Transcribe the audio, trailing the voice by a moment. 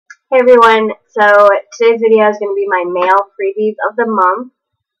Hey everyone, so today's video is going to be my mail freebies of the month.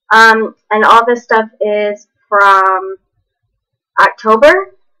 And all this stuff is from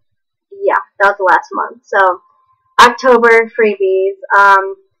October. Yeah, that was the last month. So, October freebies.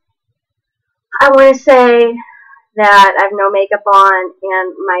 I want to say that I have no makeup on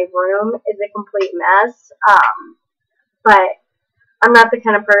and my room is a complete mess. But I'm not the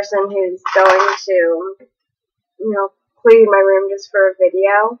kind of person who's going to, clean my room just for a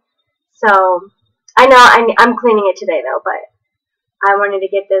video. So, I know I'm cleaning it today though, but I wanted to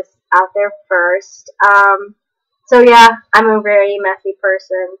get this out there first. So yeah, I'm a very messy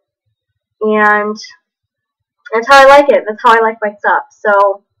person, and that's how I like it. That's how I like my stuff.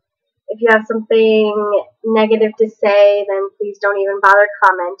 So, if you have something negative to say, then please don't even bother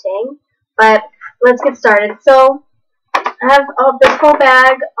commenting. But let's get started. So, I have this whole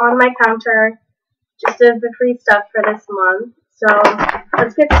bag on my counter, just of the free stuff for this month. So,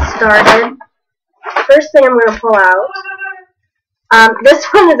 let's get started. First thing I'm going to pull out. This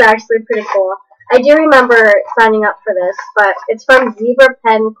one is actually pretty cool. I do remember signing up for this, but it's from Zebra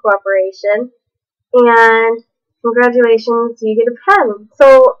Pen Corporation. And congratulations, you get a pen.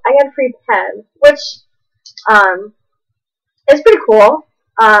 So, I got a free pen, which is pretty cool.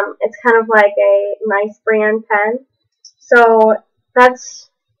 It's kind of like a nice brand pen. So,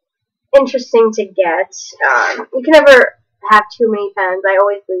 that's interesting to get. You can never have too many pens. I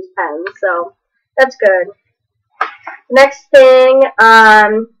always lose pens, so that's good. Next thing,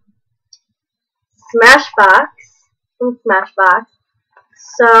 Smashbox, from Smashbox.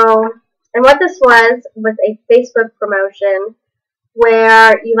 So, and what this was a Facebook promotion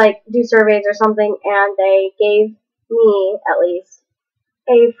where you do surveys or something, and they gave me, at least,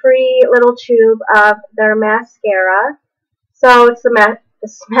 a free little tube of their mascara. So it's the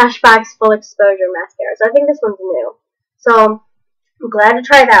Smashbox Full Exposure Mascara. So I think this one's new. So I'm glad to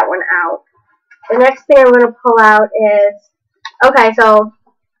try that one out. The next thing I'm going to pull out is, okay, so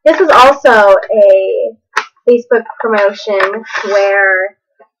this was also a Facebook promotion where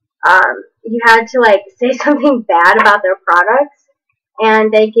you had to say something bad about their products,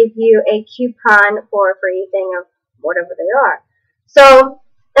 and they give you a coupon for a free thing of whatever they are. So,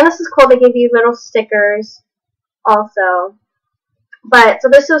 and this is cool, they give you little stickers also. But, so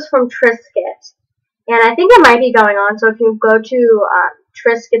this was from Triscuit. And I think it might be going on, so if you go to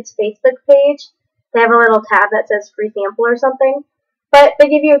Triscuit's Facebook page, they have a little tab that says free sample or something. But they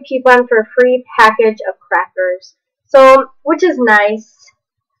give you a coupon for a free package of crackers. So, which is nice.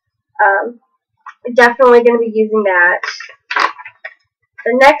 Definitely going to be using that.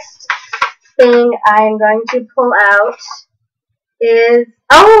 The next thing I'm going to pull out is,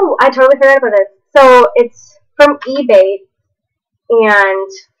 oh, I totally forgot about this. So, it's from Ebates. And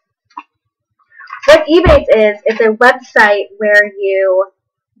what Ebates is, it's a website where you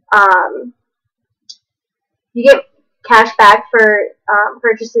get cash back for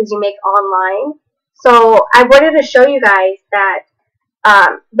purchases you make online. So I wanted to show you guys that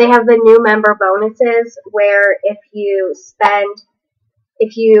they have the new member bonuses where if you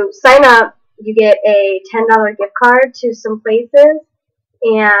sign up, you get a $10 gift card to some places.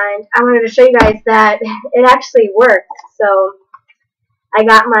 And I wanted to show you guys that it actually works. So I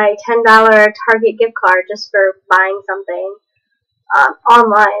got my $10 Target gift card just for buying something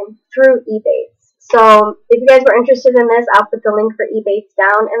online through Ebates. So if you guys were interested in this, I'll put the link for Ebates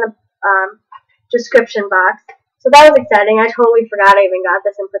down in the description box. So that was exciting. I totally forgot I even got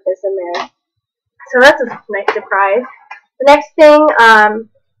this and put this in there. So that's a nice surprise. The next thing,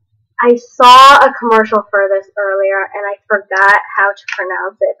 I saw a commercial for this earlier, and I forgot how to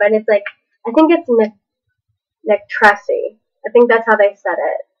pronounce it. But it's I think it's Nectresi. I think that's how they said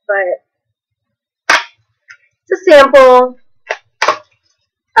it, but it's a sample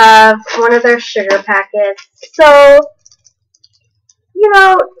of one of their sugar packets. So,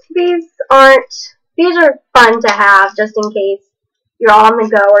 these are fun to have just in case you're on the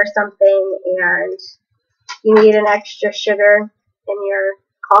go or something and you need an extra sugar in your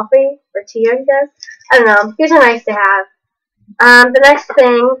coffee or tea, I guess. I don't know. These are nice to have. The next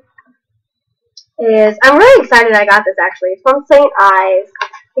thing is, I'm really excited I got this actually. It's from St. Ives. I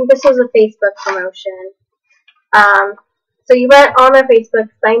think this was a Facebook promotion. So you went on their Facebook,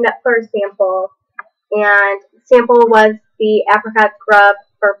 signed up for a sample, and the sample was the apricot scrub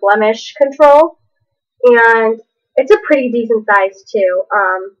for blemish control. And it's a pretty decent size too.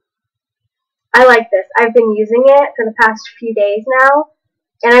 I like this. I've been using it for the past few days now,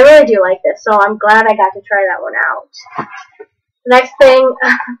 and I really do like this. So I'm glad I got to try that one out. Next thing,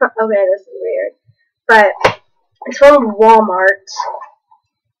 okay, this is weird. But it's from Walmart,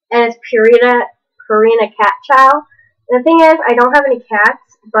 and it's Purina Cat Chow. The thing is, I don't have any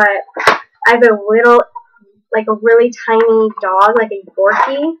cats, but I have a little, like a really tiny dog, like a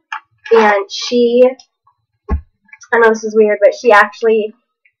Yorkie, and she, I know this is weird, but she actually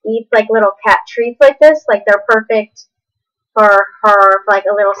eats like little cat treats like this, like they're perfect for her for like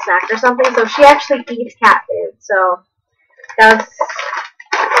a little snack or something. So she actually eats cat food. So that's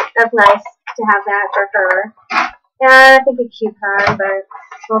nice to have that for her. And I think a coupon, but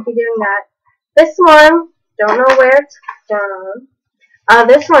won't be doing that. This one, don't know where it's from.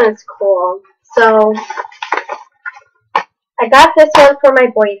 This one is cool. So I got this one for my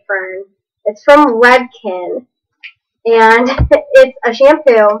boyfriend. It's from Redken, and it's a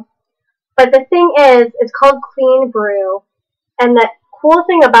shampoo. But the thing is, it's called Clean Brew, and the cool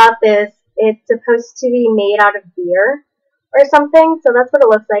thing about this, it's supposed to be made out of beer or something. So that's what it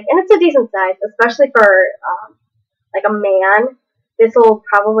looks like, and it's a decent size, especially for like a man. This will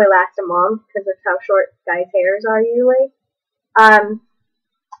probably last a month because of how short guys' hairs are usually.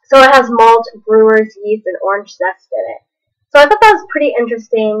 So it has malt, brewer's yeast, and orange zest in it. So I thought that was pretty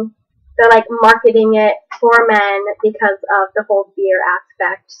interesting. They're like marketing it for men because of the whole beer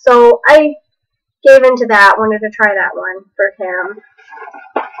aspect. So I gave into that, wanted to try that one for him.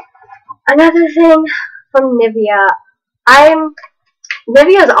 Another thing from Nivea.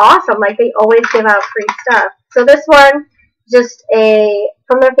 Nivea is awesome. Like, they always give out free stuff. So this one, just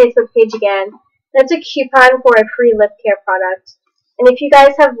from their Facebook page again. It's a coupon for a free lip care product. And if you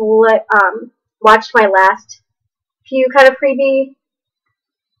guys have watched my last few kind of freebie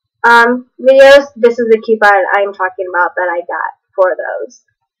videos, this is the coupon I'm talking about that I got for those.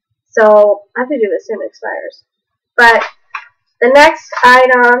 So I have to do this soon, it expires. But the next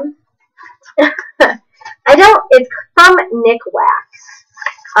item, it's from Nick Wax.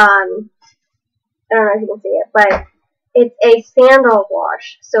 I don't know if you can see it, but it's a sandal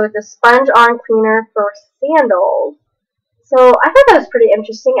wash. So it's a sponge-on cleaner for sandals. So I thought that was pretty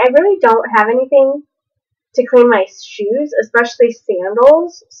interesting. I really don't have anything to clean my shoes, especially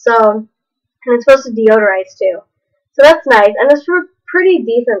sandals. So, and it's supposed to deodorize too. So that's nice, and it's for a pretty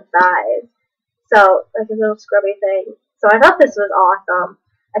decent size. So, like a little scrubby thing. So I thought this was awesome.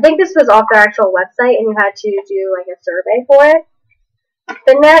 I think this was off their actual website, and you had to do like a survey for it.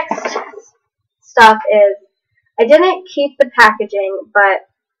 The next stuff is, I didn't keep the packaging, but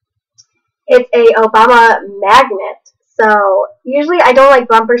it's a Obama magnet. So usually I don't like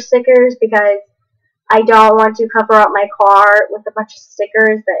bumper stickers because I don't want to cover up my car with a bunch of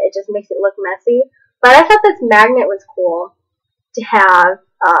stickers that it just makes it look messy. But I thought this magnet was cool to have.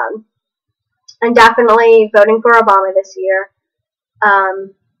 I'm definitely voting for Obama this year.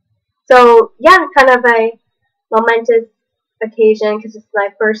 So yeah, kind of a momentous occasion because it's my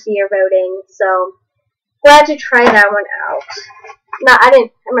first year voting. So glad to try that one out. No, I'm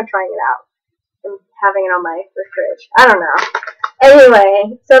not trying it out. I'm having it on my fridge. I don't know.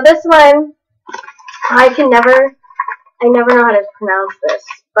 Anyway, so this one, I never know how to pronounce this,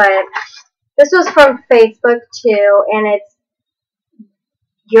 but this was from Facebook too, and it's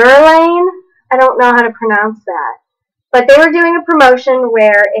Urlane. I don't know how to pronounce that. But they were doing a promotion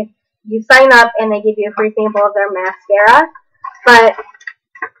where if you sign up and they give you a free sample of their mascara, but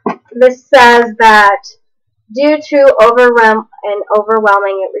this says that due to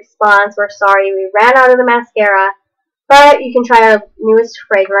overwhelming response, we're sorry we ran out of the mascara, but you can try our newest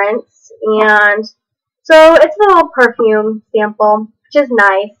fragrance. And so it's a little perfume sample, which is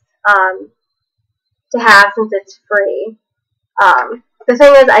nice to have since it's free. The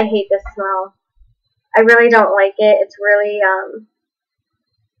thing is, I hate this smell. I really don't like it. It's really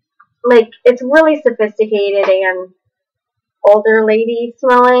it's really sophisticated and older lady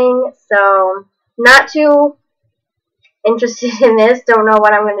smelling. So not too interested in this. Don't know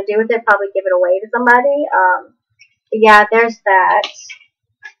what I'm going to do with it. Probably give it away to somebody. But yeah, there's that.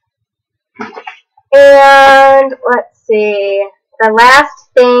 And let's see. The last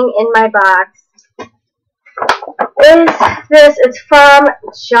thing in my box is this. It's from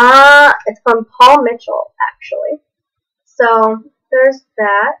Paul Mitchell, actually. So there's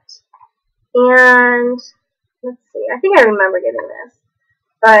that. And let's see. I think I remember getting this.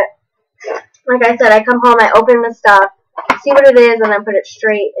 But like I said, I come home, I open the stuff, see what it is, and then put it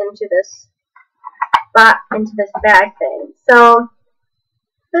straight into this bag thing. So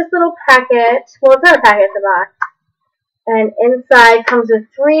this little packet, well, it's not a packet, it's a box. And inside comes with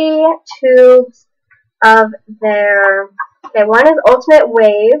 3 tubes of their, one is Ultimate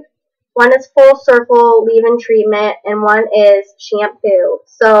Wave, one is Full Circle Leave-In Treatment, and one is Shampoo.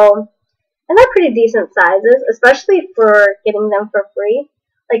 So, and they're pretty decent sizes, especially for getting them for free.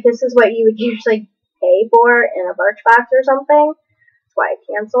 Like, this is what you would usually pay for in a Birchbox or something. That's why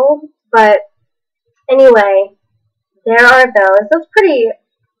I canceled. But anyway, there are those. That's pretty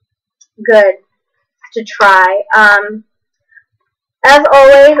good to try. As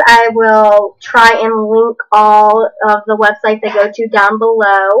always, I will try and link all of the websites I go to down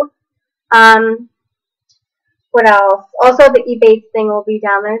below. What else? Also, the Ebates thing will be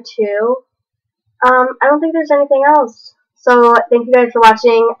down there too. I don't think there's anything else. So thank you guys for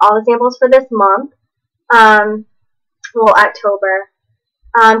watching all the samples for this month. Well, October.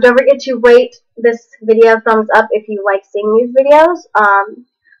 Don't forget to rate this video thumbs up if you like seeing these videos.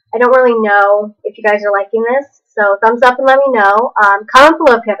 I don't really know if you guys are liking this, so thumbs up and let me know. Comment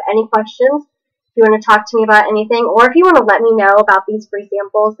below if you have any questions, if you want to talk to me about anything, or if you want to let me know about these free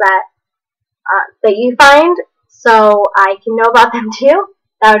samples that you find, so I can know about them too.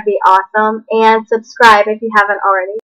 That would be awesome. And subscribe if you haven't already.